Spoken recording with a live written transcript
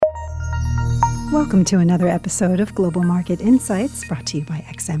Welcome to another episode of Global Market Insights, brought to you by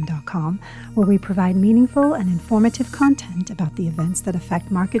XM.com, where we provide meaningful and informative content about the events that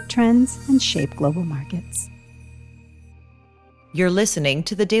affect market trends and shape global markets. You're listening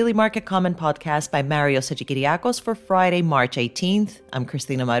to the Daily Market Comment podcast by Mario Hadjikyriacos for Friday, March 18th. I'm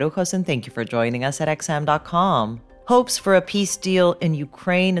Christina Marujos, and thank you for joining us at XM.com. Hopes for a peace deal in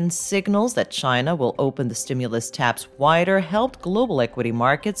Ukraine and signals that China will open the stimulus taps wider helped global equity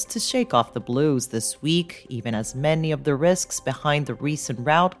markets to shake off the blues this week, even as many of the risks behind the recent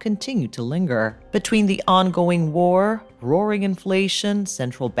rout continue to linger. Between the ongoing war, roaring inflation,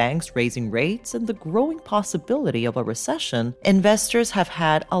 central banks raising rates, and the growing possibility of a recession, investors have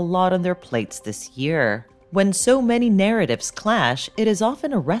had a lot on their plates this year. When so many narratives clash, it is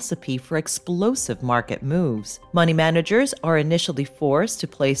often a recipe for explosive market moves. Money managers are initially forced to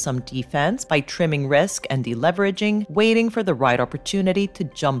play some defense by trimming risk and deleveraging, waiting for the right opportunity to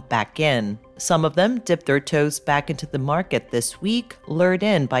jump back in. Some of them dipped their toes back into the market this week, lured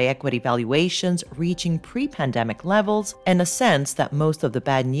in by equity valuations reaching pre-pandemic levels and a sense that most of the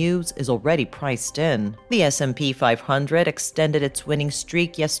bad news is already priced in. The S&P 500 extended its winning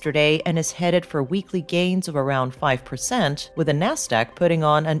streak yesterday and is headed for weekly gains of around 5%, with the Nasdaq putting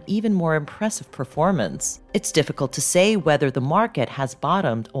on an even more impressive performance. It's difficult to say whether the market has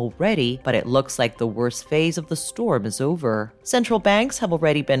bottomed already, but it looks like the worst phase of the storm is over. Central banks have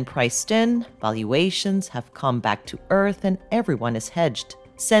already been priced in, valuations have come back to earth, and everyone is hedged.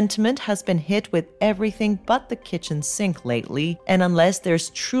 Sentiment has been hit with everything but the kitchen sink lately, and unless there's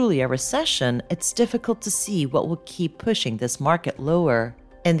truly a recession, it's difficult to see what will keep pushing this market lower.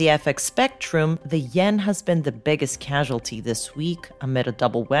 In the FX spectrum, the yen has been the biggest casualty this week amid a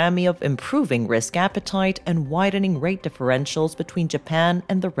double whammy of improving risk appetite and widening rate differentials between Japan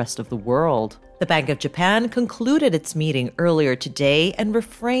and the rest of the world. The Bank of Japan concluded its meeting earlier today and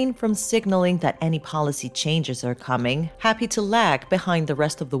refrained from signaling that any policy changes are coming, happy to lag behind the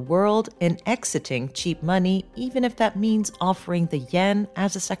rest of the world in exiting cheap money, even if that means offering the yen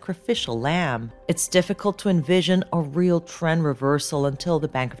as a sacrificial lamb. It's difficult to envision a real trend reversal until the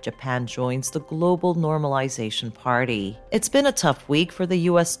Bank of Japan joins the global normalization party. It's been a tough week for the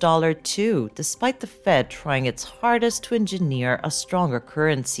US dollar too, despite the Fed trying its hardest to engineer a stronger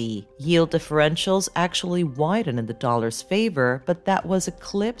currency. Yield differentials actually widened in the dollar's favor, but that was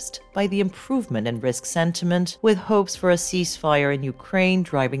eclipsed by the improvement in risk sentiment, with hopes for a ceasefire in Ukraine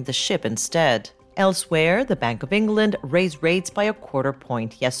driving the ship instead. Elsewhere, the Bank of England raised rates by a quarter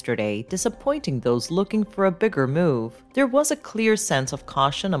point yesterday, disappointing those looking for a bigger move. There was a clear sense of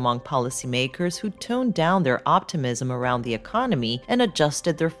caution among policymakers who toned down their optimism around the economy and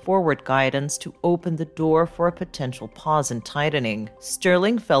adjusted their forward guidance to open the door for a potential pause in tightening.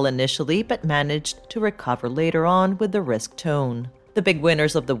 Sterling fell initially but managed to recover later on with the risk tone. The big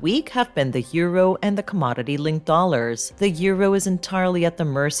winners of the week have been the euro and the commodity-linked dollars. The euro is entirely at the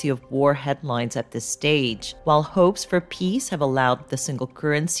mercy of war headlines at this stage. While hopes for peace have allowed the single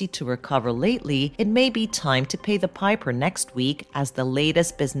currency to recover lately, it may be time to pay the piper next week, as the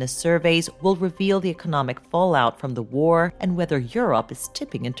latest business surveys will reveal the economic fallout from the war and whether Europe is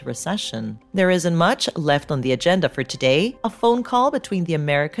tipping into recession. There isn't much left on the agenda for today. A phone call between the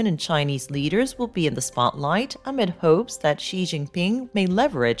American and Chinese leaders will be in the spotlight amid hopes that Xi Jinping may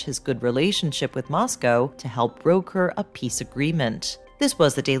leverage his good relationship with Moscow to help broker a peace agreement. This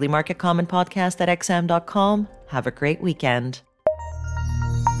was the Daily Market Comment podcast at XM.com. Have a great weekend.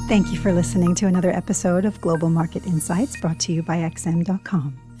 Thank you for listening to another episode of Global Market Insights, brought to you by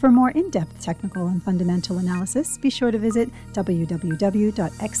XM.com. For more in-depth technical and fundamental analysis, be sure to visit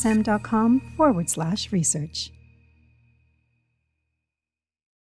www.xm.com/research.